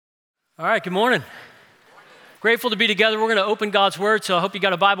All right, good morning. Grateful to be together. We're going to open God's Word, so I hope you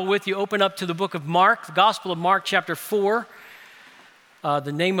got a Bible with you. Open up to the book of Mark, the Gospel of Mark, chapter 4.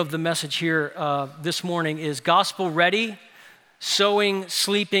 The name of the message here this morning is Gospel Ready, Sowing,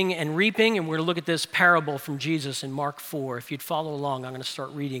 Sleeping, and Reaping, and we're going to look at this parable from Jesus in Mark 4. If you'd follow along, I'm going to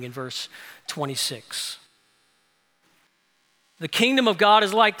start reading in verse 26. The kingdom of God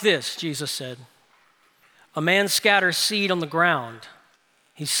is like this, Jesus said. A man scatters seed on the ground.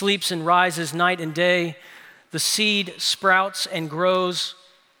 He sleeps and rises night and day. The seed sprouts and grows,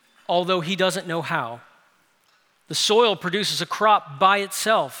 although he doesn't know how. The soil produces a crop by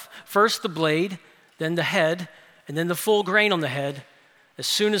itself. First the blade, then the head, and then the full grain on the head. As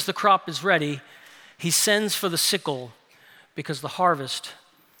soon as the crop is ready, he sends for the sickle because the harvest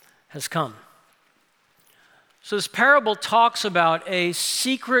has come. So this parable talks about a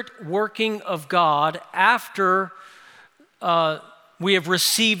secret working of God after we have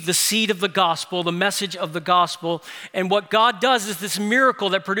received the seed of the gospel, the message of the gospel. And what God does is this miracle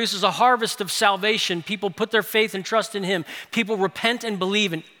that produces a harvest of salvation. People put their faith and trust in him. People repent and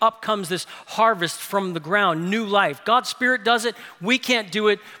believe, and up comes this harvest from the ground, new life. God's Spirit does it. We can't do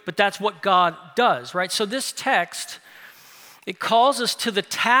it, but that's what God does, right? So this text, it calls us to the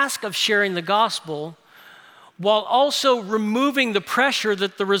task of sharing the gospel while also removing the pressure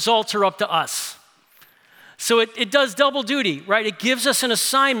that the results are up to us. So it does double duty, right? It gives us an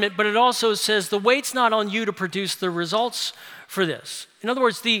assignment, but it also says the weight's not on you to produce the results for this. In other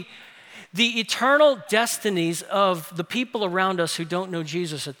words, the eternal destinies of the people around us who don't know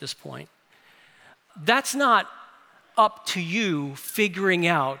Jesus at this point, that's not up to you figuring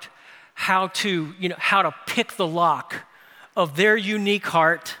out how to pick the lock of their unique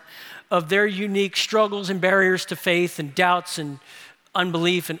heart, of their unique struggles and barriers to faith and doubts and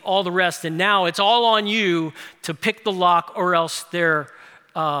unbelief and all the rest, and now it's all on you to pick the lock or else they're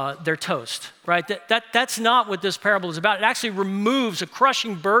toast, right? That's not what this parable is about. It actually removes a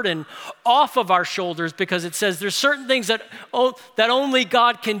crushing burden off of our shoulders because it says there's certain things that only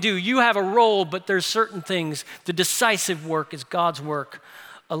God can do. You have a role, but there's certain things, the decisive work is God's work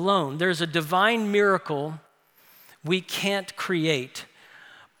alone. There's a divine miracle we can't create,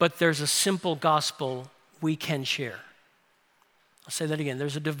 but there's a simple gospel we can share. I'll say that again.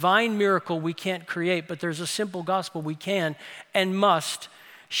 There's a divine miracle we can't create, but there's a simple gospel we can and must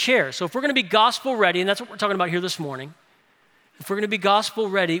share. So if we're going to be gospel ready, and that's what we're talking about here this morning, if we're going to be gospel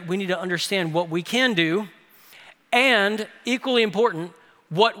ready, we need to understand what we can do and, equally important,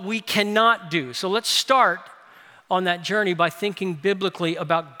 what we cannot do. So let's start on that journey by thinking biblically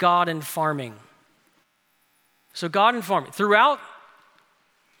about God and farming. So God and farming. Throughout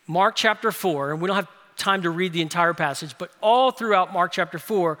Mark chapter 4, and we don't have time to read the entire passage, but all throughout Mark chapter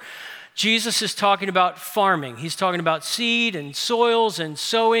 4, Jesus is talking about farming. He's talking about seed and soils and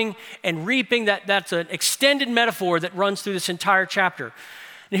sowing and reaping. That's an extended metaphor that runs through this entire chapter.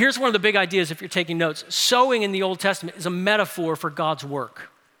 And here's one of the big ideas if you're taking notes. Sowing in the Old Testament is a metaphor for God's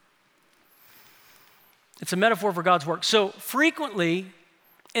work. It's a metaphor for God's work. So frequently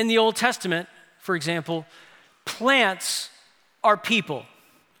in the Old Testament, for example, plants are people.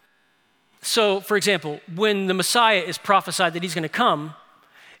 So, for example, when the Messiah is prophesied that he's going to come,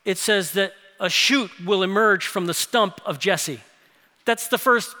 it says that a shoot will emerge from the stump of Jesse. That's the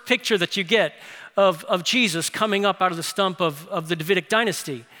first picture that you get of Jesus coming up out of the stump of the Davidic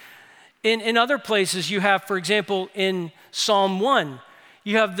dynasty. In other places, you have, for example, in Psalm 1,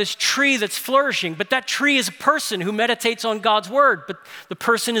 you have this tree that's flourishing, but that tree is a person who meditates on God's word, but the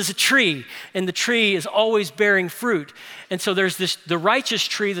person is a tree, and the tree is always bearing fruit. And so there's the righteous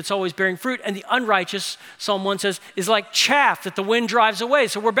tree that's always bearing fruit, and the unrighteous, Psalm 1 says, is like chaff that the wind drives away.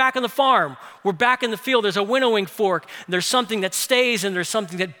 So we're back on the farm. We're back in the field. There's a winnowing fork. There's something that stays, and there's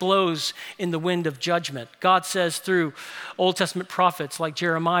something that blows in the wind of judgment. God says through Old Testament prophets like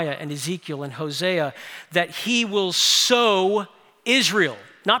Jeremiah and Ezekiel and Hosea that he will sow Israel,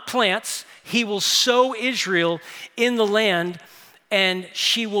 not plants. He will sow Israel in the land and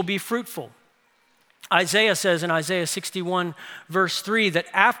she will be fruitful. Isaiah says in Isaiah 61 verse 3 that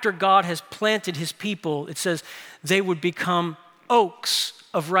after God has planted his people, it says they would become oaks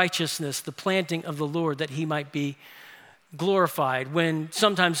of righteousness, the planting of the Lord, that he might be glorified.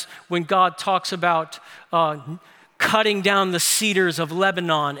 Sometimes when God talks about cutting down the cedars of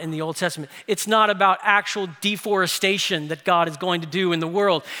Lebanon in the Old Testament, it's not about actual deforestation that God is going to do in the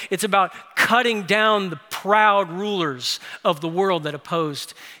world. It's about cutting down the proud rulers of the world that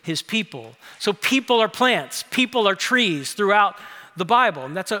opposed his people. So people are plants, people are trees throughout the Bible.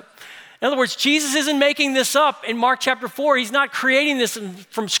 And In other words, Jesus isn't making this up in Mark chapter 4. He's not creating this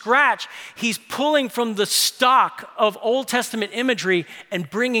from scratch. He's pulling from the stock of Old Testament imagery and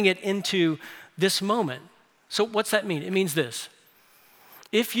bringing it into this moment. So what's that mean? It means this.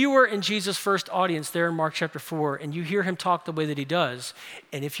 If you were in Jesus' first audience there in Mark chapter 4 and you hear him talk the way that he does,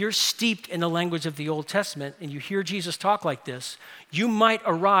 and if you're steeped in the language of the Old Testament and you hear Jesus talk like this, you might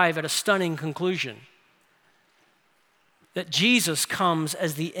arrive at a stunning conclusion that Jesus comes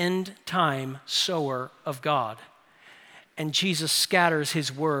as the end time sower of God, and Jesus scatters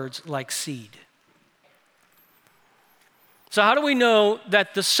his words like seed. So how do we know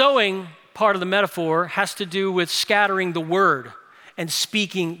that the sowing part of the metaphor has to do with scattering the word and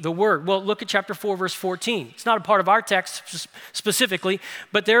speaking the word? Well, look at chapter 4, verse 14. It's not a part of our text specifically,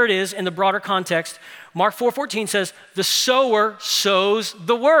 but there it is in the broader context. Mark 4:14 says, the sower sows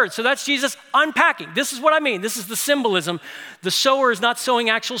the word. So that's Jesus unpacking. This is what I mean. This is the symbolism. The sower is not sowing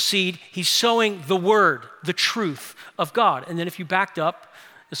actual seed. He's sowing the word, the truth of God. And then if you backed up,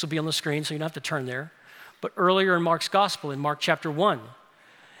 this will be on the screen, so you don't have to turn there. But earlier in Mark's gospel, in Mark chapter 1,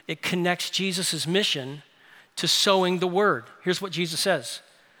 it connects Jesus' mission to sowing the word. Here's what Jesus says,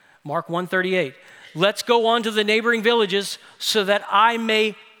 Mark 1:38. Let's go on to the neighboring villages so that I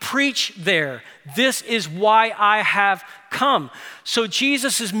may preach there. This is why I have come. So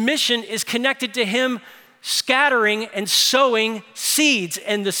Jesus' mission is connected to him scattering and sowing seeds,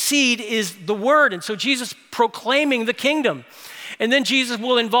 and the seed is the word. And so Jesus proclaiming the kingdom. And then Jesus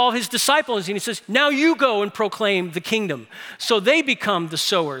will involve his disciples, and he says, now you go and proclaim the kingdom. So they become the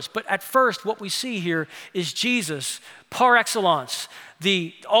sowers. But at first, what we see here is Jesus, par excellence,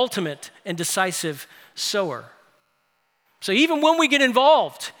 the ultimate and decisive sower. So even when we get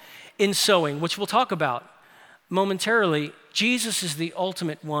involved in sowing, which we'll talk about momentarily, Jesus is the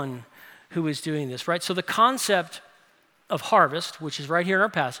ultimate one who is doing this, right? So the concept of harvest, which is right here in our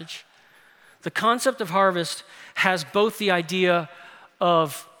passage, the concept of harvest has both the idea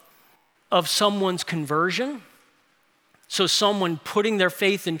of someone's conversion, so someone putting their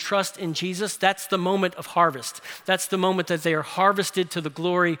faith and trust in Jesus, that's the moment of harvest. That's the moment that they are harvested to the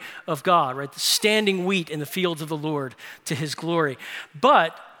glory of God, right? The standing wheat in the fields of the Lord to his glory.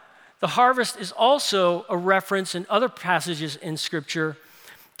 But the harvest is also a reference in other passages in Scripture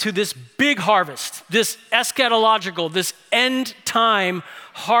to this big harvest, this eschatological, this end time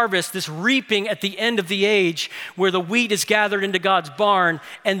harvest, this reaping at the end of the age where the wheat is gathered into God's barn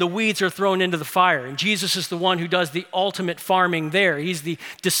and the weeds are thrown into the fire. And Jesus is the one who does the ultimate farming there. He's the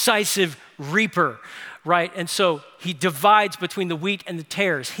decisive reaper, right? And so he divides between the wheat and the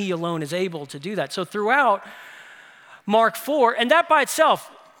tares. He alone is able to do that. So throughout Mark 4, and that by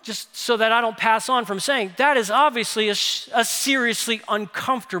itself, just so that I don't pass on from saying, that is obviously a seriously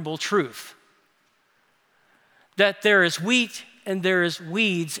uncomfortable truth. That there is wheat and there is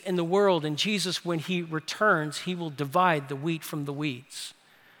weeds in the world, and Jesus, when he returns, he will divide the wheat from the weeds.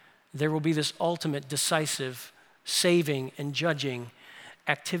 There will be this ultimate, decisive, saving and judging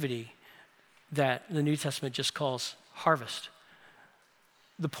activity that the New Testament just calls harvest.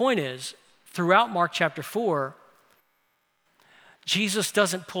 The point is, throughout Mark chapter 4, Jesus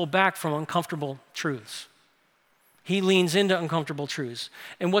doesn't pull back from uncomfortable truths. He leans into uncomfortable truths.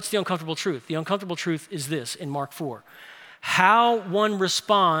 And what's the uncomfortable truth? The uncomfortable truth is this in Mark 4. How one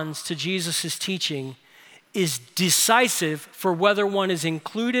responds to Jesus' teaching is decisive for whether one is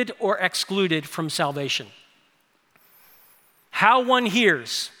included or excluded from salvation. How one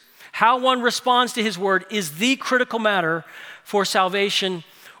hears, how one responds to his word is the critical matter for salvation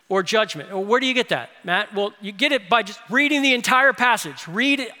or judgment. Well, where do you get that, Matt? Well, you get it by just reading the entire passage.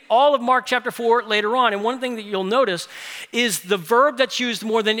 Read all of Mark chapter 4 later on. And one thing that you'll notice is the verb that's used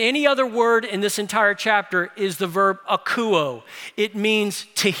more than any other word in this entire chapter is the verb akouo. It means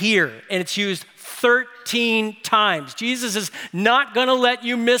to hear, and it's used 13 times. Jesus is not going to let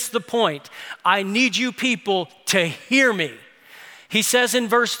you miss the point. I need you people to hear me. He says in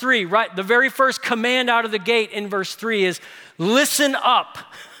verse 3, right, the very first command out of the gate in verse 3 is, listen up.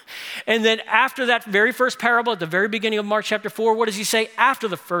 And then after that very first parable at the very beginning of Mark chapter 4, what does he say after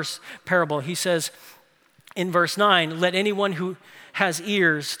the first parable? He says in verse 9, let anyone who has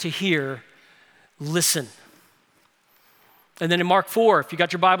ears to hear, listen. And then in Mark 4, if you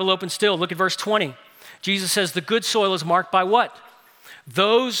got your Bible open still, look at verse 20. Jesus says the good soil is marked by what?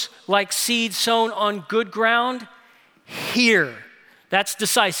 Those like seed sown on good ground hear. That's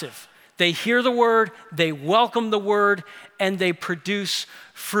decisive. They hear the word, they welcome the word, and they produce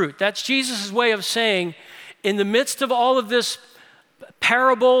fruit. That's Jesus' way of saying, in the midst of all of this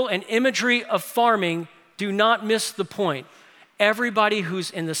parable and imagery of farming, do not miss the point. Everybody who's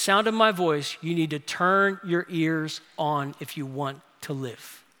in the sound of my voice, you need to turn your ears on if you want to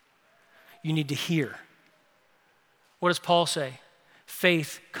live. You need to hear. What does Paul say?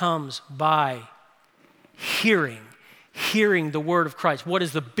 Faith comes by hearing the word of Christ. What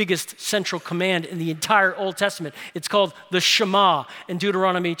is the biggest central command in the entire Old Testament? It's called the Shema in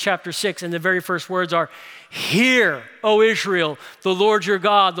Deuteronomy chapter 6. And the very first words are, hear, O Israel, the Lord your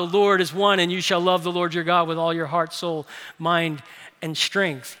God, the Lord is one, and you shall love the Lord your God with all your heart, soul, mind, and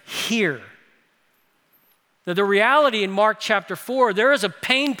strength. Hear. Now, the reality in Mark chapter 4, there is a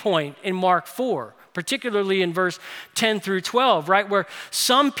pain point in Mark 4, particularly in verse 10 through 12, right? Where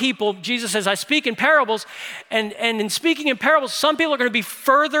some people, Jesus says, I speak in parables, and in speaking in parables, some people are going to be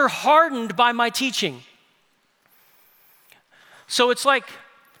further hardened by my teaching. So it's like,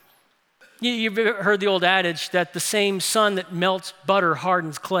 you've heard the old adage that the same sun that melts butter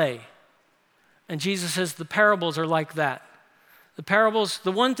hardens clay. And Jesus says the parables are like that. The parables,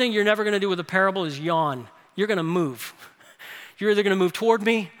 the one thing you're never going to do with a parable is yawn. You're going to move. You're either going to move toward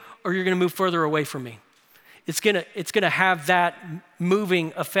me or you're going to move further away from me. It's going to have that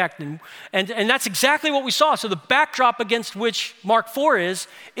moving effect. And that's exactly what we saw. So the backdrop against which Mark 4 is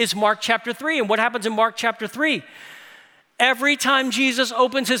Mark chapter 3. And what happens in Mark chapter 3? Every time Jesus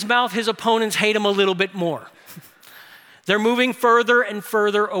opens his mouth, his opponents hate him a little bit more. They're moving further and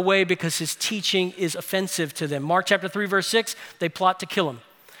further away because his teaching is offensive to them. Mark chapter 3, verse 6, they plot to kill him.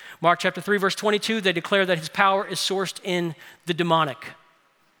 Mark chapter 3, verse 22, they declare that his power is sourced in the demonic.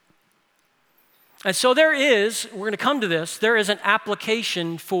 And so we're going to come to this, there is an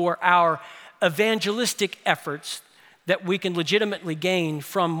application for our evangelistic efforts that we can legitimately gain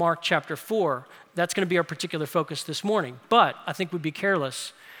from Mark chapter 4. That's going to be our particular focus this morning. But I think we'd be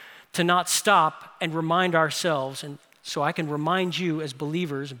careless to not stop and remind ourselves, and so I can remind you as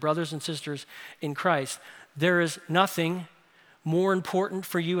believers, brothers and sisters in Christ, there is nothing more important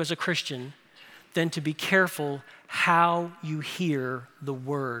for you as a Christian than to be careful how you hear the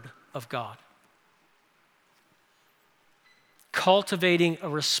word of God. Cultivating a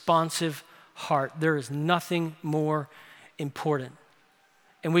responsive heart. There is nothing more important.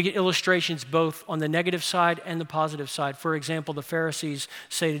 And we get illustrations both on the negative side and the positive side. For example, the Pharisees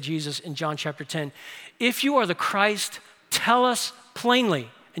say to Jesus in John chapter 10, if you are the Christ, tell us plainly.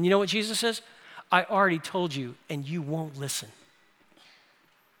 And you know what Jesus says? I already told you, and you won't listen.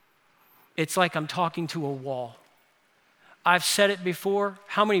 It's like I'm talking to a wall. I've said it before.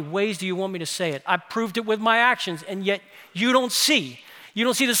 How many ways do you want me to say it? I've proved it with my actions, and yet you don't see. You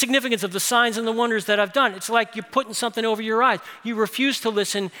don't see the significance of the signs and the wonders that I've done. It's like you're putting something over your eyes. You refuse to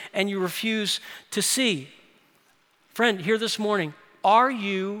listen, and you refuse to see. Friend, here this morning, are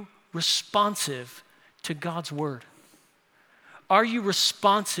you responsive to God's word? Are you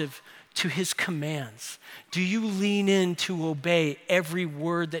responsive to his commands? Do you lean in to obey every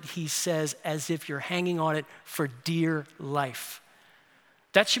word that he says as if you're hanging on it for dear life?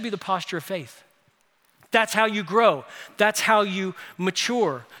 That should be the posture of faith. That's how you grow. That's how you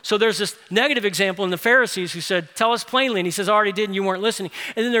mature. So there's this negative example in the Pharisees who said, tell us plainly. And he says, I already did and you weren't listening.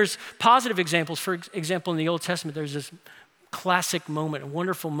 And then there's positive examples. For example, in the Old Testament, there's this classic moment, a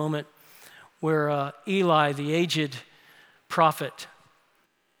wonderful moment where Eli, the aged prophet,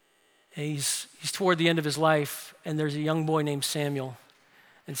 he's toward the end of his life, and there's a young boy named Samuel.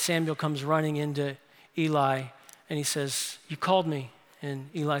 And Samuel comes running into Eli, and he says, you called me. And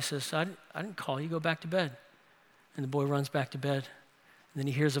Eli says, I didn't call you, go back to bed. And the boy runs back to bed. And then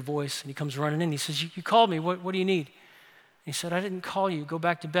he hears a voice, and he comes running in. He says, you called me, what do you need? And he said, I didn't call you, go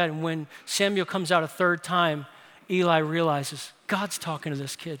back to bed. And when Samuel comes out a third time, Eli realizes, God's talking to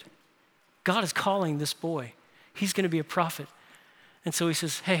this kid. God is calling this boy. He's going to be a prophet. And so he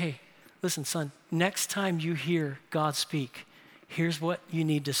says, hey, listen, son, next time you hear God speak, here's what you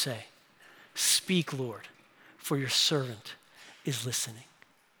need to say. Speak, Lord, for your servant is listening.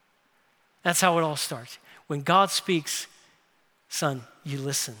 That's how it all starts. When God speaks, son, you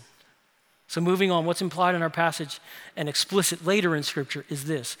listen. So moving on, what's implied in our passage and explicit later in Scripture is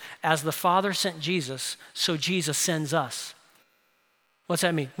this. As the Father sent Jesus, so Jesus sends us. What's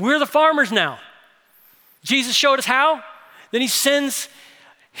that mean? We're the farmers now. Jesus showed us how. Then he sends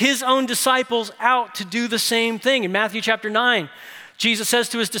his own disciples out to do the same thing. In Matthew chapter 9, Jesus says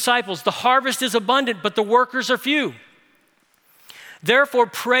to his disciples, the harvest is abundant, but the workers are few. Therefore,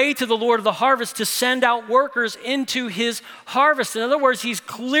 pray to the Lord of the harvest to send out workers into his harvest. In other words, he's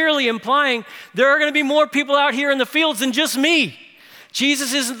clearly implying there are going to be more people out here in the fields than just me.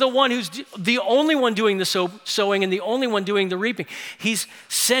 Jesus isn't the one who's the only one doing the sowing and the only one doing the reaping. He's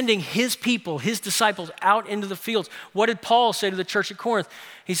sending his people, his disciples out into the fields. What did Paul say to the church at Corinth?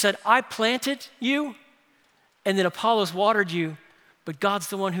 He said, I planted you, and then Apollos watered you, but God's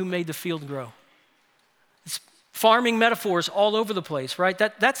the one who made the field grow. Farming metaphors all over the place, right?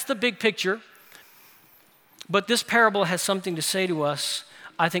 That's the big picture. But this parable has something to say to us,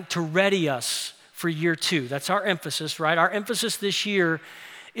 I think, to ready us for year 2. That's our emphasis, right? Our emphasis this year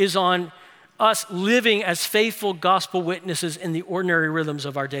is on us living as faithful gospel witnesses in the ordinary rhythms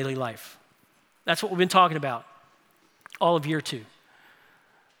of our daily life. That's what we've been talking about all of year 2.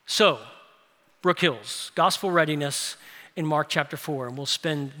 So, Brook Hills, gospel readiness in Mark chapter 4, and we'll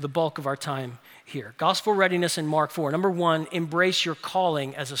spend the bulk of our time here. Gospel readiness in Mark 4. Number 1, embrace your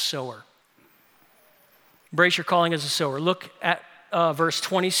calling as a sower. Embrace your calling as a sower. Look at verse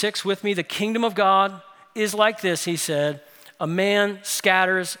 26 with me. The kingdom of God is like this, he said. A man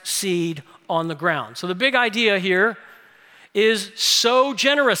scatters seed on the ground. So the big idea here is sow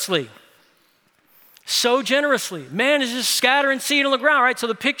generously. Sow generously. Man is just scattering seed on the ground, right? So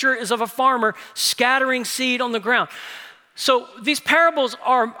the picture is of a farmer scattering seed on the ground. So these parables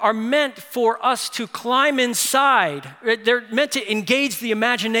are meant for us to climb inside. They're meant to engage the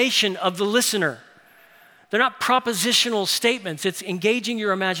imagination of the listener. They're not propositional statements. It's engaging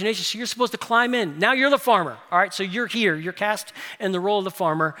your imagination. So you're supposed to climb in. Now you're the farmer, all right? So you're here. You're cast in the role of the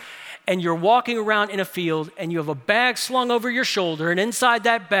farmer, and you're walking around in a field, and you have a bag slung over your shoulder, and inside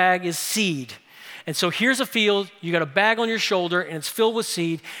that bag is seed. And so here's a field. You got a bag on your shoulder, and it's filled with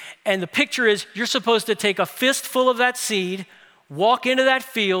seed. And the picture is you're supposed to take a fistful of that seed, walk into that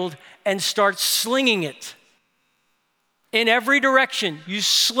field, and start slinging it in every direction. You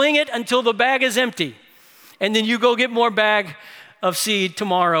sling it until the bag is empty. And then you go get more bag of seed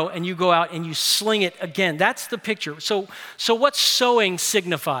tomorrow, and you go out and you sling it again. That's the picture. So what's sowing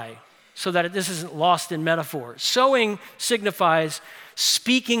signify? So that this isn't lost in metaphor. Sowing signifies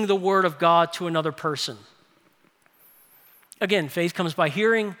speaking the word of God to another person. Again, faith comes by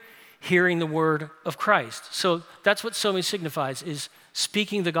hearing the word of Christ. So that's what sowing signifies, is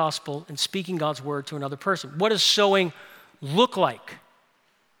speaking the gospel and speaking God's word to another person. What does sowing look like?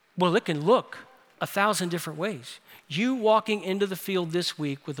 Well, it can look 1,000 different ways. You walking into the field this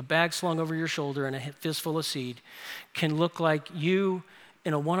week with a bag slung over your shoulder and a fistful of seed can look like you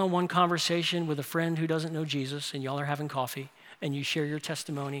in a one-on-one conversation with a friend who doesn't know Jesus, and y'all are having coffee, and you share your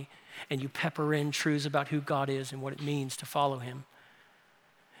testimony, and you pepper in truths about who God is and what it means to follow him.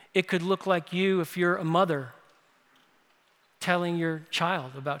 It could look like you, if you're a mother, telling your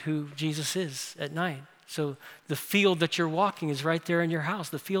child about who Jesus is at night. So the field that you're walking is right there in your house.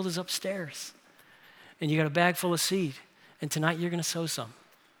 The field is upstairs. And you got a bag full of seed, and tonight you're going to sow some.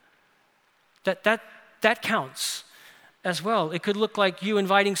 That counts as well. It could look like you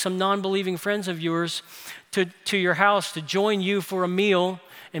inviting some non-believing friends of yours to your house to join you for a meal,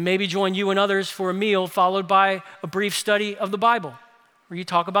 and maybe join you and others for a meal, followed by a brief study of the Bible, where you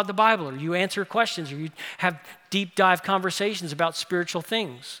talk about the Bible, or you answer questions, or you have deep dive conversations about spiritual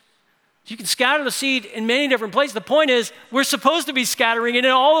things. You can scatter the seed in many different places. The point is, we're supposed to be scattering it in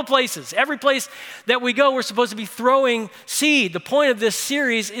all the places. Every place that we go, we're supposed to be throwing seed. The point of this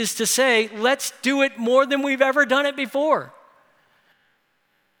series is to say, let's do it more than we've ever done it before.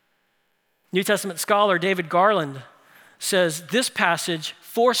 New Testament scholar David Garland says, this passage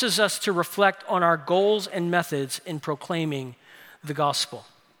forces us to reflect on our goals and methods in proclaiming the gospel.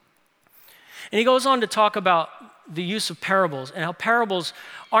 And he goes on to talk about the use of parables and how parables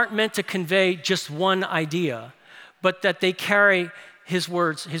aren't meant to convey just one idea, but that they carry, his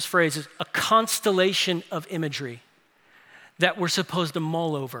words, his phrases, a constellation of imagery that we're supposed to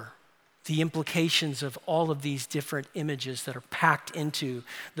mull over, the implications of all of these different images that are packed into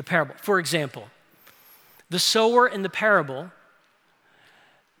the parable. For example, the sower in the parable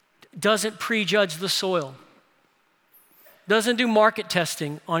doesn't prejudge the soil, doesn't do market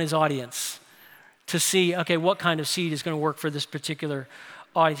testing on his audience to see, okay, what kind of seed is going to work for this particular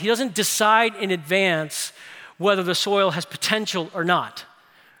audience. He doesn't decide in advance whether the soil has potential or not.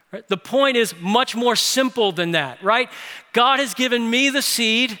 Right? The point is much more simple than that, right? God has given me the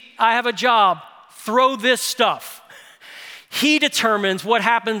seed. I have a job. Throw this stuff. He determines what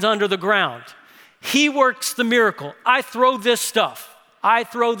happens under the ground. He works the miracle. I throw this stuff. I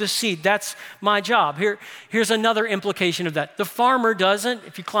throw the seed. That's my job. Here's another implication of that. The farmer doesn't,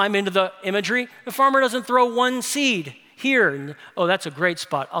 if you climb into the imagery, the farmer doesn't throw one seed here. And, oh, that's a great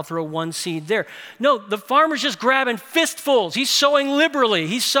spot. I'll throw one seed there. No, the farmer's just grabbing fistfuls. He's sowing liberally.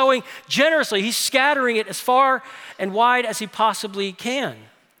 He's sowing generously. He's scattering it as far and wide as he possibly can.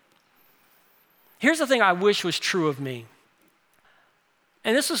 Here's the thing I wish was true of me.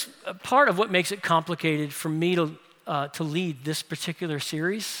 And this is a part of what makes it complicated for me to lead this particular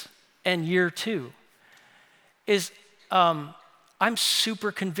series and year 2 is I'm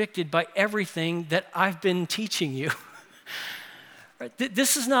super convicted by everything that I've been teaching you. Right?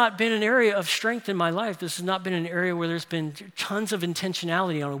 This has not been an area of strength in my life. This has not been an area where there's been tons of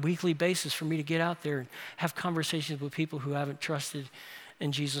intentionality on a weekly basis for me to get out there and have conversations with people who haven't trusted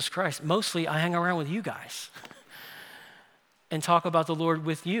in Jesus Christ. Mostly, I hang around with you guys and talk about the Lord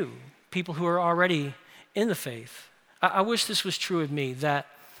with you, people who are already in the faith. I wish this was true of me, that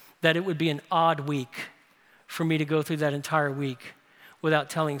it would be an odd week for me to go through that entire week without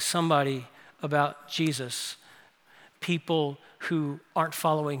telling somebody about Jesus, people who aren't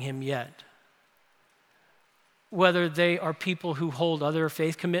following him yet. Whether they are people who hold other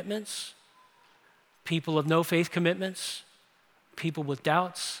faith commitments, people of no faith commitments, people with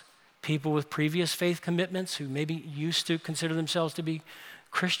doubts, people with previous faith commitments who maybe used to consider themselves to be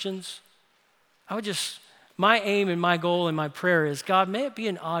Christians. My aim and my goal and my prayer is, God, may it be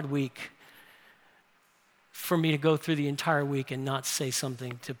an odd week for me to go through the entire week and not say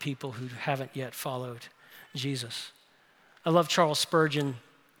something to people who haven't yet followed Jesus. I love Charles Spurgeon.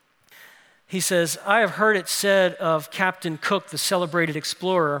 He says, I have heard it said of Captain Cook, the celebrated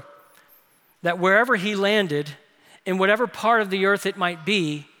explorer, that wherever he landed, in whatever part of the earth it might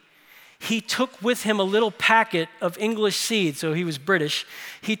be, he took with him a little packet of English seeds. So he was British.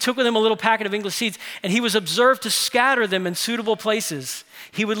 He took with him a little packet of English seeds, and he was observed to scatter them in suitable places.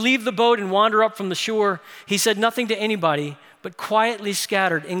 He would leave the boat and wander up from the shore. He said nothing to anybody, but quietly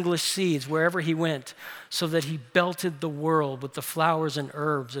scattered English seeds wherever he went, so that he belted the world with the flowers and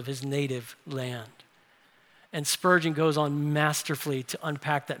herbs of his native land. And Spurgeon goes on masterfully to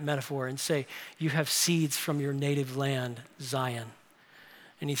unpack that metaphor and say, you have seeds from your native land, Zion.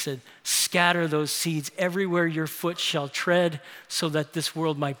 And he said, scatter those seeds everywhere your foot shall tread, so that this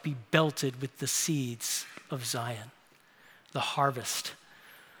world might be belted with the seeds of Zion, the harvest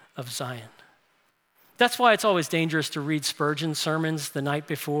of Zion. That's why it's always dangerous to read Spurgeon sermons the night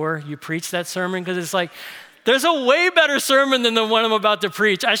before you preach that sermon, because it's like, there's a way better sermon than the one I'm about to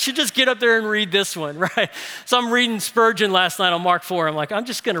preach. I should just get up there and read this one, right? So I'm reading Spurgeon last night on Mark 4. I'm like, I'm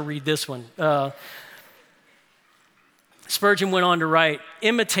just going to read this one. Spurgeon went on to write,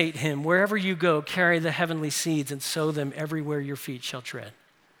 imitate him wherever you go, carry the heavenly seeds and sow them everywhere your feet shall tread.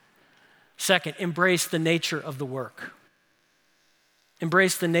 Second, embrace the nature of the work.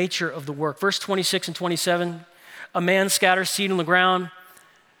 Embrace the nature of the work. Verse 26 and 27, a man scatters seed on the ground.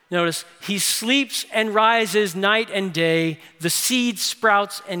 Notice, he sleeps and rises night and day. The seed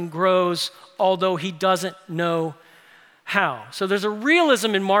sprouts and grows, although he doesn't know how. So there's a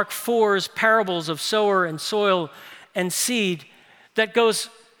realism in Mark 4's parables of sower and soil and seed that goes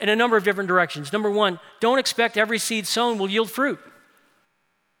in a number of different directions. Number one, don't expect every seed sown will yield fruit.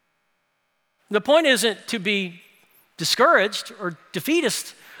 The point isn't to be discouraged or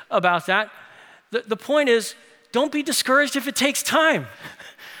defeatist about that. The point is, don't be discouraged if it takes time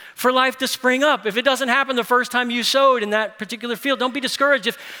for life to spring up. If it doesn't happen the first time you sowed in that particular field, don't be discouraged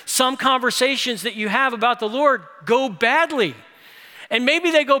if some conversations that you have about the Lord go badly. And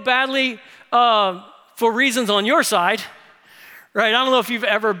maybe they go badly for reasons on your side, right? I don't know if you've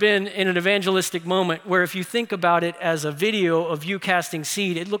ever been in an evangelistic moment where if you think about it as a video of you casting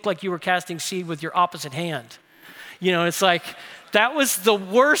seed, it looked like you were casting seed with your opposite hand. You know, it's like, that was the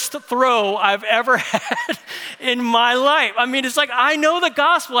worst throw I've ever had in my life. I mean, it's like, I know the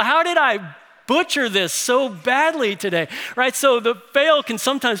gospel. How did I butcher this so badly today, right? So the fail can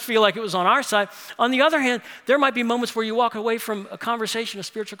sometimes feel like it was on our side. On the other hand, there might be moments where you walk away from a conversation, a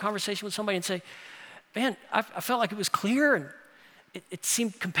spiritual conversation with somebody and say, man, I felt like it was clear and it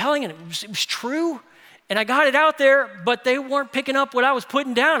seemed compelling and it was true. And I got it out there, but they weren't picking up what I was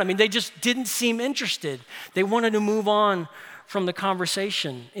putting down. I mean, they just didn't seem interested. They wanted to move on from the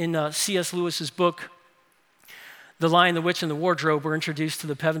conversation. In C.S. Lewis's book, The Lion, the Witch, and the Wardrobe, we're introduced to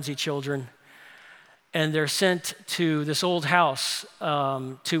the Pevensey children. And they're sent to this old house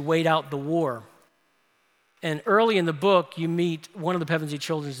to wait out the war. And early in the book, you meet one of the Pevensey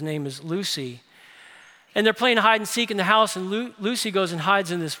children's name is Lucy. And they're playing hide and seek in the house, and Lucy goes and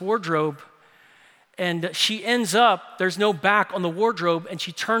hides in this wardrobe. And she ends up, there's no back on the wardrobe, and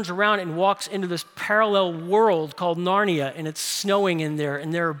she turns around and walks into this parallel world called Narnia, and it's snowing in there,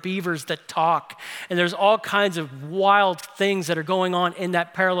 and there are beavers that talk, and there's all kinds of wild things that are going on in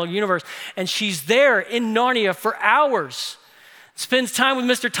that parallel universe. And she's there in Narnia for hours, spends time with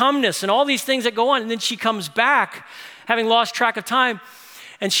Mr. Tumnus, and all these things that go on, and then she comes back, having lost track of time.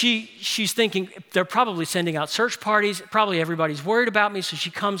 And she's thinking, they're probably sending out search parties. Probably everybody's worried about me. So she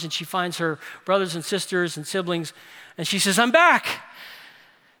comes and she finds her brothers and sisters and siblings. And she says, I'm back.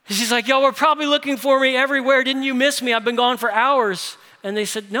 And she's like, y'all were probably looking for me everywhere. Didn't you miss me? I've been gone for hours. And they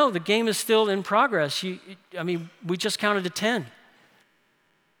said, no, the game is still in progress. We just counted to 10.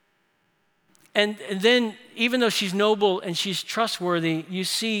 And then, even though she's noble and she's trustworthy, you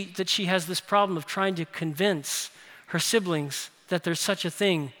see that she has this problem of trying to convince her siblings that there's such a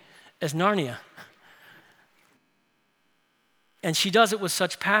thing as Narnia. And she does it with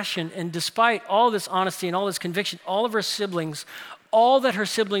such passion. And despite all this honesty and all this conviction, all of her siblings, all that her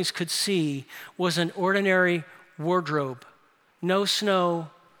siblings could see was an ordinary wardrobe. No snow,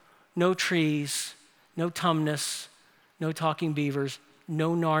 no trees, no tumnus, no talking beavers,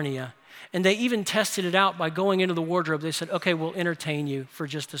 no Narnia. And they even tested it out by going into the wardrobe. They said, okay, we'll entertain you for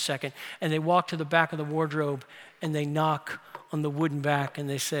just a second. And they walk to the back of the wardrobe and they knock on the wooden back and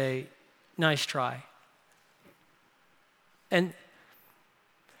they say, nice try. And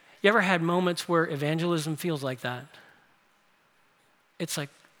you ever had moments where evangelism feels like that? It's like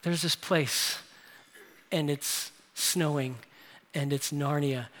there's this place and it's snowing and it's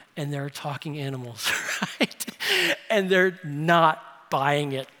Narnia and there are talking animals, right? And they're not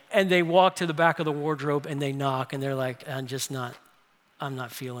buying it. And they walk to the back of the wardrobe and they knock and they're like, I'm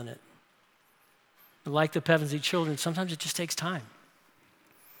not feeling it. Like the Pevensey children, sometimes it just takes time.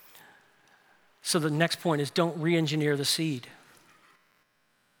 So the next point is don't re-engineer the seed.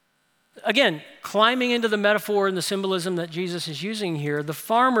 Again, climbing into the metaphor and the symbolism that Jesus is using here, the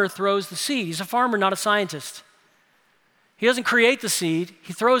farmer throws the seed. He's a farmer, not a scientist. He doesn't create the seed,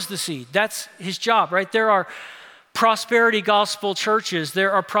 he throws the seed. That's his job, right? There are prosperity gospel churches,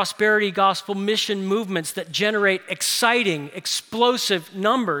 there are prosperity gospel mission movements that generate exciting, explosive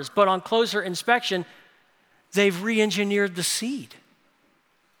numbers, but on closer inspection, they've re-engineered the seed.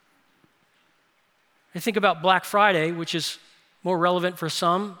 I think about Black Friday, which is more relevant for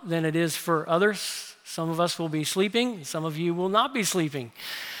some than it is for others. Some of us will be sleeping, some of you will not be sleeping.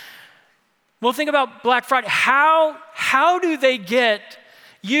 Well, think about Black Friday. How do they get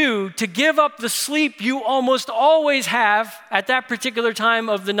you to give up the sleep you almost always have at that particular time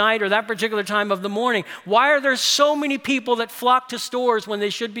of the night or that particular time of the morning? Why are there so many people that flock to stores when they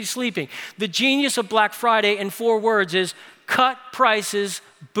should be sleeping? The genius of Black Friday in 4 words is cut prices,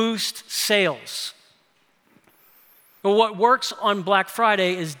 boost sales. But what works on Black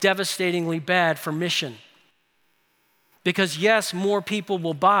Friday is devastatingly bad for mission. Because yes, more people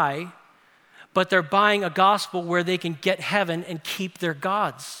will buy, but they're buying a gospel where they can get heaven and keep their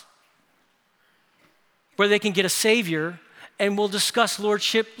gods. Where they can get a savior, and we'll discuss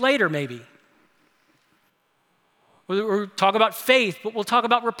lordship later maybe. We'll talk about faith, but we'll talk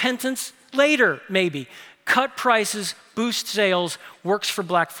about repentance later maybe. Cut prices, boost sales, works for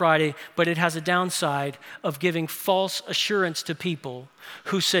Black Friday, but it has a downside of giving false assurance to people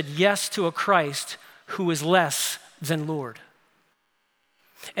who said yes to a Christ who is less than Lord.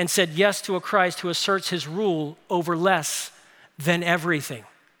 And said yes to a Christ who asserts his rule over less than everything.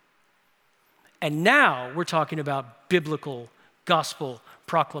 And now we're talking about biblical gospel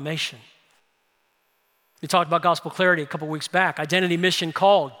proclamation. We talked about gospel clarity a couple weeks back. Identity, mission,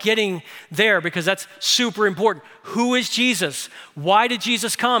 call. Getting there because that's super important. Who is Jesus? Why did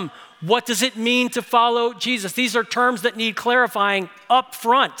Jesus come? What does it mean to follow Jesus? These are terms that need clarifying up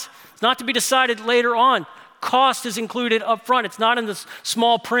front. It's not to be decided later on. Cost is included up front. It's not in the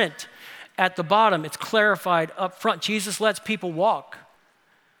small print at the bottom. It's clarified up front. Jesus lets people walk.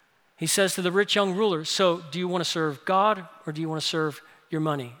 He says to the rich young ruler, so do you want to serve God or do you want to serve your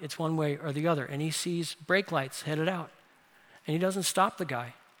money? It's one way or the other. And he sees brake lights headed out. And he doesn't stop the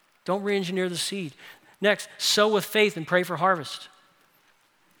guy. Don't re-engineer the seed. Next, sow with faith and pray for harvest.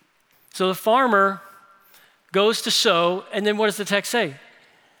 So the farmer goes to sow, and then what does the text say?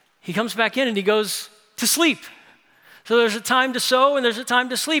 He comes back in and he goes to sleep. So there's a time to sow and there's a time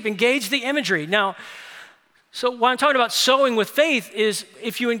to sleep. Engage the imagery. Now, so what I'm talking about sowing with faith is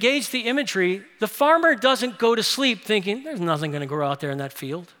if you engage the imagery, the farmer doesn't go to sleep thinking there's nothing going to grow out there in that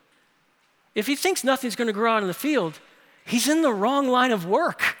field. If he thinks nothing's going to grow out in the field, he's in the wrong line of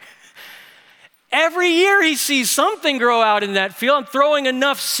work. Every year he sees something grow out in that field. I'm throwing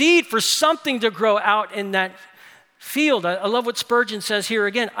enough seed for something to grow out in that field. I love what Spurgeon says here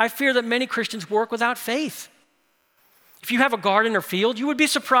again. I fear that many Christians work without faith. If you have a garden or field, you would be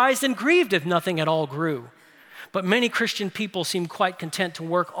surprised and grieved if nothing at all grew. But many Christian people seem quite content to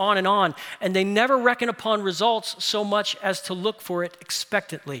work on, and they never reckon upon results so much as to look for it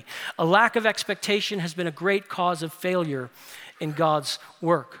expectantly. A lack of expectation has been a great cause of failure in God's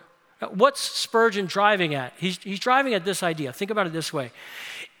work. What's Spurgeon driving at? He's driving at this idea. Think about it this way.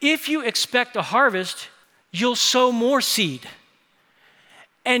 If you expect a harvest, you'll sow more seed.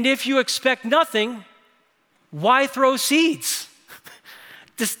 And if you expect nothing, why throw seeds?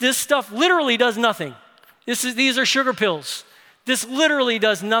 This stuff literally does nothing. These are sugar pills. This literally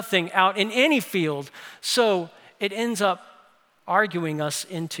does nothing out in any field. So it ends up arguing us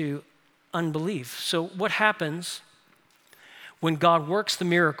into unbelief. So what happens when God works the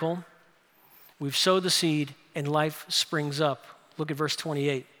miracle? We've sowed the seed and life springs up. Look at verse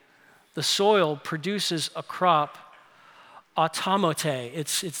 28. The soil produces a crop, automote.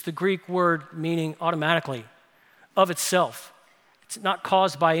 It's the Greek word meaning automatically, of itself. It's not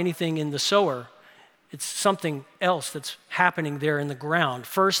caused by anything in the sower. It's something else that's happening there in the ground.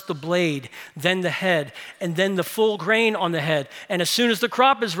 First the blade, then the head, and then the full grain on the head. And as soon as the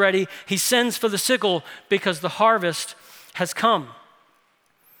crop is ready, he sends for the sickle because the harvest has come.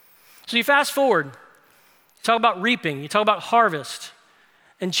 So you fast forward, you talk about reaping, you talk about harvest.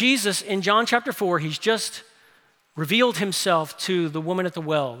 And Jesus, in John chapter 4, he's just revealed himself to the woman at the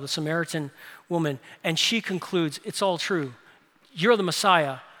well, the Samaritan woman, and she concludes, it's all true. You're the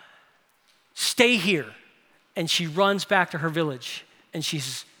Messiah. Stay here. And she runs back to her village and she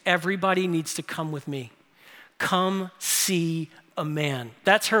says, everybody needs to come with me. Come see a man.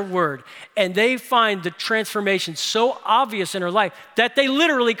 That's her word. And they find the transformation so obvious in her life that they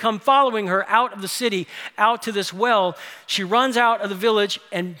literally come following her out of the city, out to this well. She runs out of the village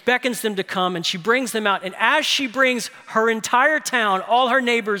and beckons them to come, and she brings them out. And as she brings her entire town, all her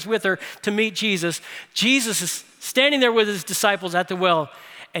neighbors with her to meet Jesus, Jesus is standing there with his disciples at the well.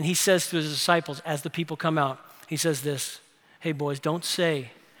 And he says to his disciples, as the people come out, he says this, hey boys, don't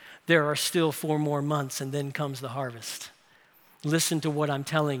say there are still 4 more months and then comes the harvest. Listen to what I'm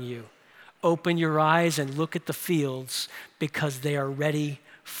telling you. Open your eyes and look at the fields because they are ready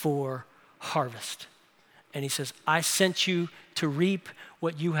for harvest. And he says, I sent you to reap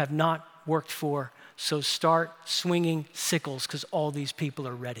what you have not worked for, so start swinging sickles because all these people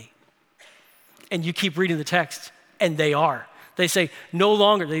are ready. And you keep reading the text, and they are. They say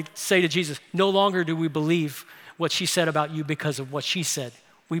to Jesus, no longer do we believe what she said about you because of what she said.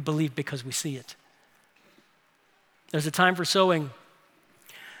 We believe because we see it. There's a time for sowing.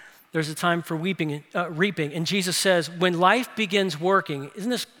 There's a time for reaping. And Jesus says, when life begins working, isn't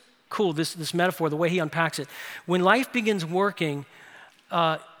this cool, this metaphor, the way he unpacks it? When life begins working,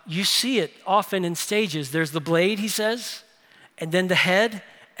 you see it often in stages. There's the blade, he says, and then the head,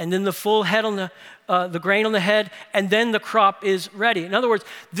 and then the full head on the grain on the head, and then the crop is ready. In other words,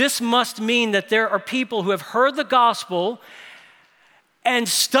 this must mean that there are people who have heard the gospel and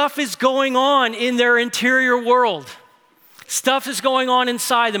stuff is going on in their interior world. Stuff is going on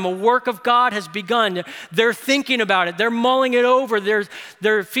inside them. A work of God has begun. They're thinking about it. They're mulling it over.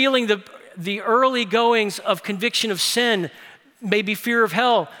 They're feeling the early goings of conviction of sin, maybe fear of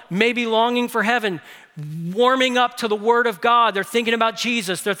hell, maybe longing for heaven, warming up to the word of God. They're thinking about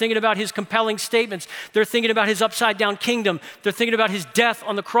Jesus. They're thinking about his compelling statements. They're thinking about his upside down kingdom. They're thinking about his death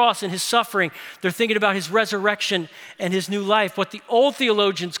on the cross and his suffering. They're thinking about his resurrection and his new life, what the old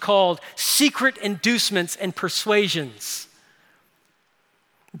theologians called secret inducements and persuasions,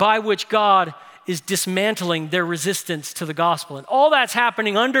 by which God is dismantling their resistance to the gospel. And all that's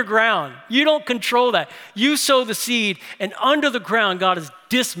happening underground. You don't control that. You sow the seed, and under the ground, God is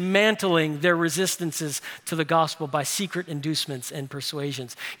dismantling their resistances to the gospel by secret inducements and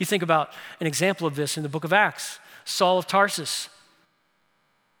persuasions. You think about an example of this in the book of Acts. Saul of Tarsus,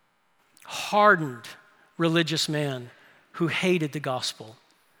 hardened religious man who hated the gospel,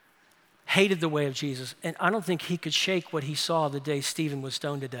 hated the way of Jesus. And I don't think he could shake what he saw the day Stephen was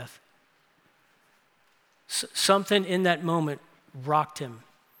stoned to death. Something in that moment rocked him.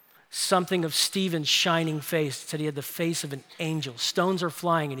 Something of Stephen's shining face. It said he had the face of an angel. Stones are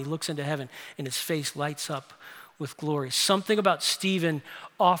flying and he looks into heaven and his face lights up with glory. Something about Stephen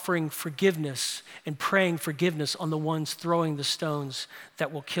offering forgiveness and praying forgiveness on the ones throwing the stones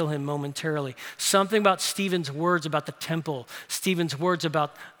that will kill him momentarily. Something about Stephen's words about the temple, Stephen's words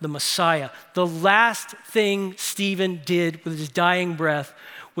about the Messiah. The last thing Stephen did with his dying breath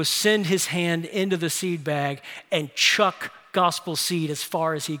was send his hand into the seed bag and chuck gospel seed as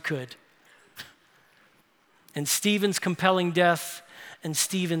far as he could. And Stephen's compelling death and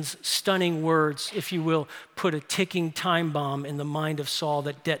Stephen's stunning words, if you will, put a ticking time bomb in the mind of Saul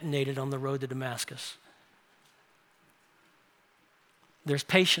that detonated on the road to Damascus. There's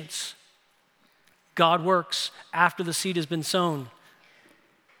patience. God works after the seed has been sown.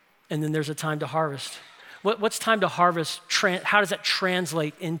 And then there's a time to harvest. What's time to harvest? How does that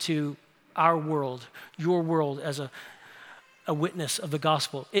translate into our world, your world as a witness of the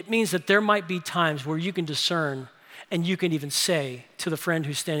gospel? It means that there might be times where you can discern and you can even say to the friend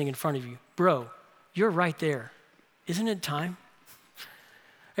who's standing in front of you, bro, you're right there. Isn't it time?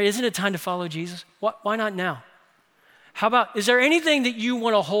 Hey, isn't it time to follow Jesus? Why not now? How about, is there anything that you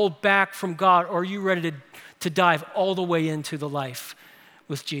want to hold back from God, or are you ready to dive all the way into the life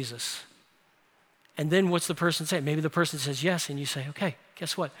with Jesus? And then what's the person say? Maybe the person says yes, and you say, okay,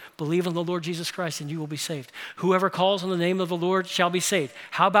 Guess what? Believe on the Lord Jesus Christ and you will be saved. Whoever calls on the name of the Lord shall be saved.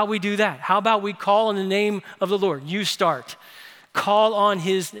 How about we do that? How about we call on the name of the Lord? You start. Call on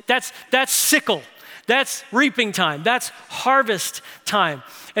his, that's sickle. That's reaping time. That's harvest time.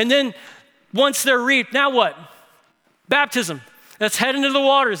 And then once they're reaped, now what? Baptism. Let's head into the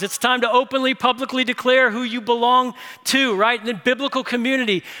waters. It's time to openly, publicly declare who you belong to, right? And then biblical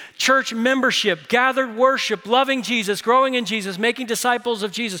community, church membership, gathered worship, loving Jesus, growing in Jesus, making disciples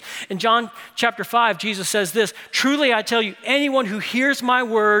of Jesus. In John chapter 5, Jesus says this, truly I tell you, anyone who hears my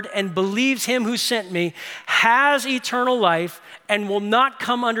word and believes him who sent me has eternal life and will not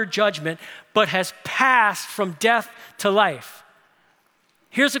come under judgment, but has passed from death to life.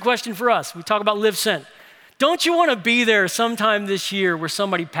 Here's the question for us. We talk about live sent. Don't you want to be there sometime this year where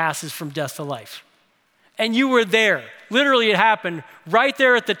somebody passes from death to life? And you were there. Literally, it happened right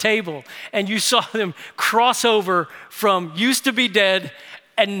there at the table. And you saw them cross over from used to be dead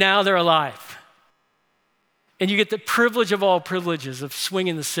and now they're alive. And you get the privilege of all privileges of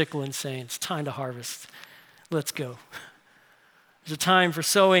swinging the sickle and saying, it's time to harvest. Let's go. There's a time for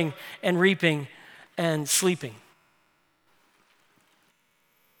sowing and reaping and sleeping.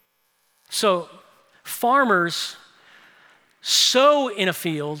 So, farmers sow in a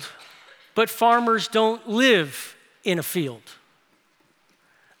field, but farmers don't live in a field.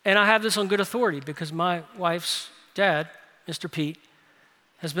 And I have this on good authority because my wife's dad, Mr. Pete,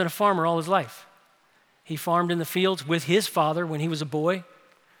 has been a farmer all his life. He farmed in the fields with his father when he was a boy,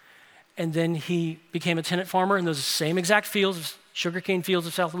 and then he became a tenant farmer in those same exact fields, sugarcane fields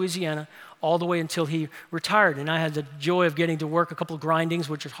of South Louisiana, all the way until he retired. And I had the joy of getting to work a couple of grindings,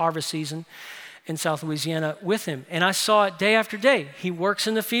 which was harvest season, in South Louisiana with him. And I saw it day after day. He works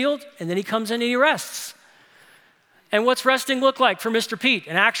in the field, and then he comes in and he rests. And what's resting look like for Mr. Pete,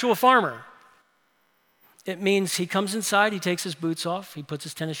 an actual farmer? It means he comes inside, he takes his boots off, he puts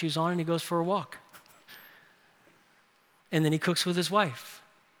his tennis shoes on, and he goes for a walk. And then he cooks with his wife.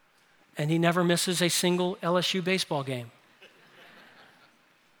 And he never misses a single LSU baseball game.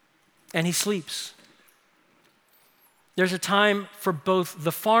 And he sleeps. There's a time for both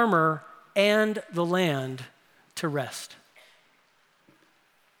the farmer and the land to rest.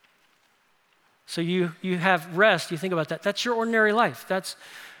 So you have rest, you think about that. That's your ordinary life. That's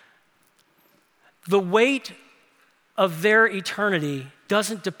the weight of their eternity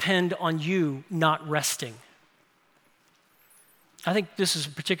doesn't depend on you not resting. I think this is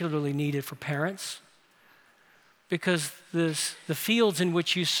particularly needed for parents because the fields in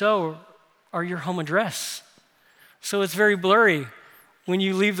which you sow are your home address. So it's very blurry when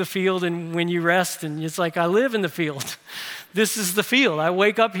you leave the field and when you rest, and it's like, I live in the field. This is the field. I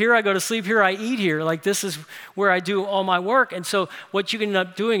wake up here, I go to sleep here, I eat here. Like, this is where I do all my work. And so what you can end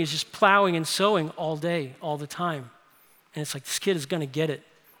up doing is just plowing and sowing all day, all the time. And it's like, this kid is going to get it.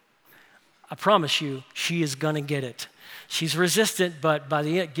 I promise you, she is going to get it. She's resistant, but by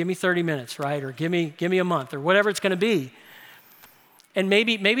the end, give me 30 minutes, right? Or give me a month, or whatever it's going to be. And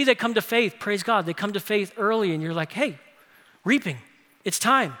maybe they come to faith, praise God. They come to faith early, and you're like, hey, reaping. It's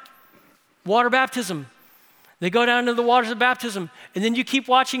time. Water baptism. They go down to the waters of baptism, and then you keep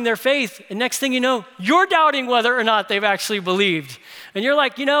watching their faith, and next thing you know, you're doubting whether or not they've actually believed. And you're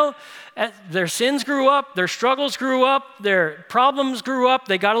like, their sins grew up, their struggles grew up, their problems grew up,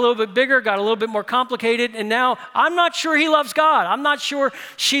 they got a little bit bigger, got a little bit more complicated, and now I'm not sure he loves God. I'm not sure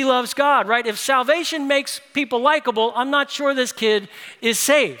she loves God, right? If salvation makes people likable, I'm not sure this kid is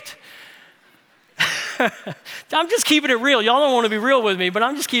saved. I'm just keeping it real. Y'all don't want to be real with me, but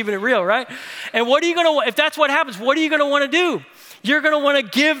I'm just keeping it real, right? And if that's what happens, what are you going to want to do? You're going to want to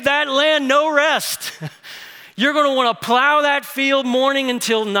give that land no rest. You're going to want to plow that field morning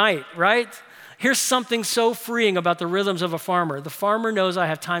until night, right? Here's something so freeing about the rhythms of a farmer. The farmer knows I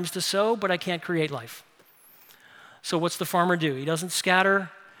have times to sow, but I can't create life. So what's the farmer do? He doesn't scatter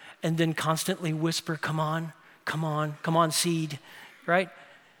and then constantly whisper, come on, seed, right?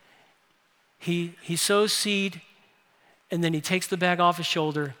 He sows seed, and then he takes the bag off his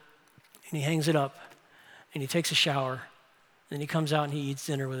shoulder, and he hangs it up, and he takes a shower, and then he comes out and he eats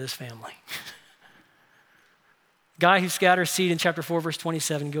dinner with his family. Guy who scatters seed in chapter 4, verse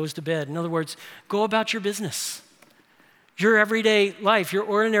 27 goes to bed. In other words, go about your business, your everyday life, your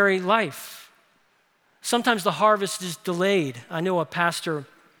ordinary life. Sometimes the harvest is delayed. I know a pastor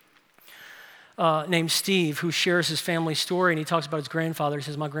named Steve who shares his family story, and he talks about his grandfather. He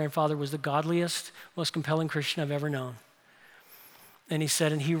says, my grandfather was the godliest, most compelling Christian I've ever known. And he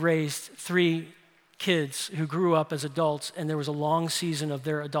said, and he raised 3 kids who grew up as adults, and there was a long season of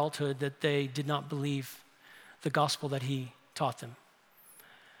their adulthood that they did not believe the gospel that he taught them.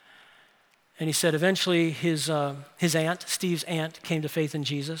 And he said eventually his aunt, Steve's aunt, came to faith in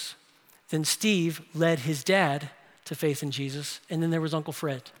Jesus. Then Steve led his dad to faith in Jesus. And then there was Uncle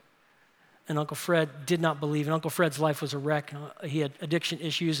Fred. And Uncle Fred did not believe. And Uncle Fred's life was a wreck. He had addiction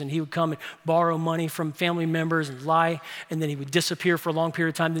issues, and he would come and borrow money from family members and lie, and then he would disappear for a long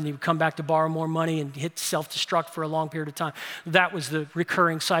period of time. Then he would come back to borrow more money and hit self-destruct for a long period of time. That was the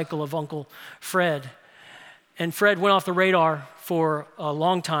recurring cycle of Uncle Fred. And Fred went off the radar for a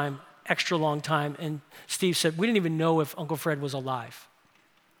long time, extra long time, and Steve said, we didn't even know if Uncle Fred was alive.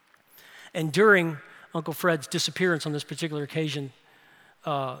 And during Uncle Fred's disappearance on this particular occasion,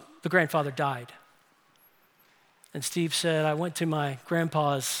 the grandfather died. And Steve said, I went to my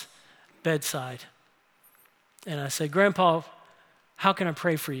grandpa's bedside and I said, Grandpa, how can I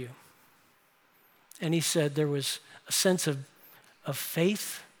pray for you? And he said there was a sense of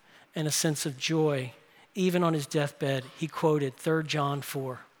faith and a sense of joy. Even on his deathbed, he quoted 3 John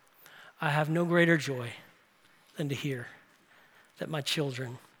 4, I have no greater joy than to hear that my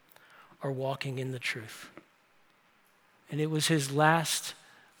children are walking in the truth. And it was his last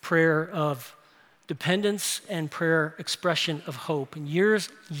prayer of dependence and prayer expression of hope. And years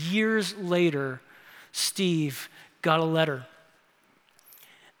later, Steve got a letter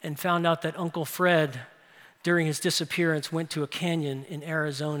and found out that Uncle Fred, during his disappearance, went to a canyon in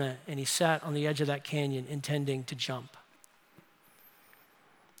Arizona, and he sat on the edge of that canyon intending to jump.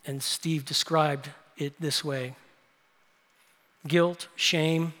 And Steve described it this way: guilt,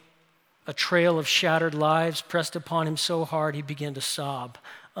 shame, a trail of shattered lives pressed upon him so hard he began to sob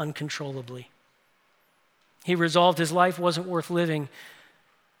uncontrollably. He resolved his life wasn't worth living,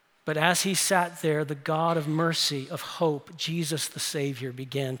 but as he sat there, the God of mercy, of hope, Jesus the Savior,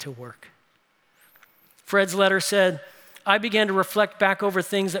 began to work. Fred's letter said, I began to reflect back over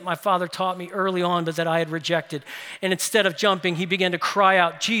things that my father taught me early on, but that I had rejected. And instead of jumping, he began to cry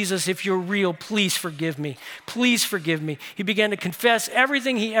out, Jesus, if you're real, please forgive me. Please forgive me. He began to confess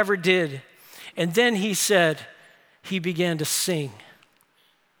everything he ever did. And then he said, he began to sing.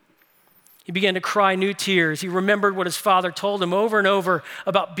 He began to cry new tears. He remembered what his father told him over and over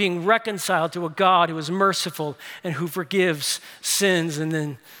about being reconciled to a God who is merciful and who forgives sins. And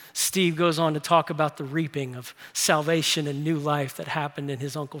then Steve goes on to talk about the reaping of salvation and new life that happened in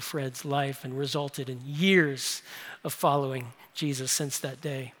his Uncle Fred's life and resulted in years of following Jesus since that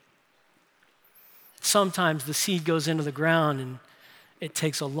day. Sometimes the seed goes into the ground and it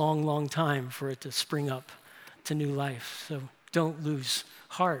takes a long, long time for it to spring up to new life. So don't lose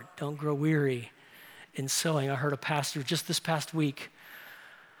heart. Don't grow weary in sowing. I heard a pastor just this past week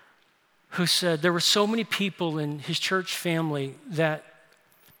who said there were so many people in his church family that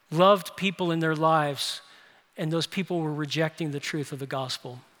loved people in their lives, and those people were rejecting the truth of the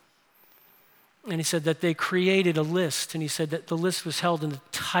gospel. And he said that they created a list, and he said that the list was held in the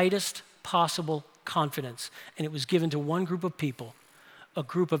tightest possible confidence, and it was given to one group of people, a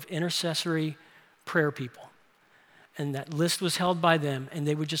group of intercessory prayer people. And that list was held by them, and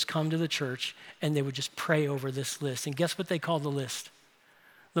they would just come to the church, and they would just pray over this list. And guess what they called the list?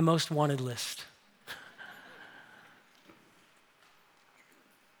 The most wanted list.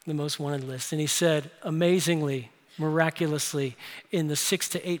 The most wanted list. And he said, amazingly, miraculously, in the 6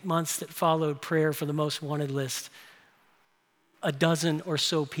 to 8 months that followed prayer for the most wanted list, a dozen or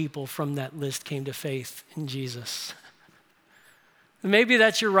so people from that list came to faith in Jesus. Maybe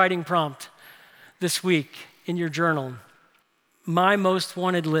that's your writing prompt this week in your journal. My most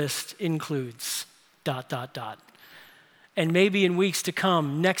wanted list includes ... And maybe in weeks to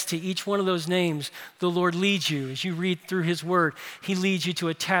come, next to each one of those names, the Lord leads you as you read through his word. He leads you to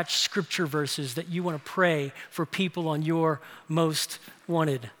attach scripture verses that you want to pray for people on your most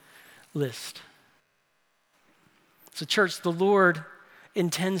wanted list. So church, the Lord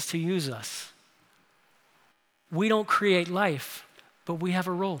intends to use us. We don't create life, but we have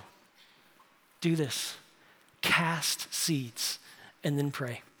a role. Do this. Cast seeds and then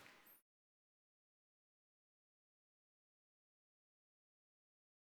pray.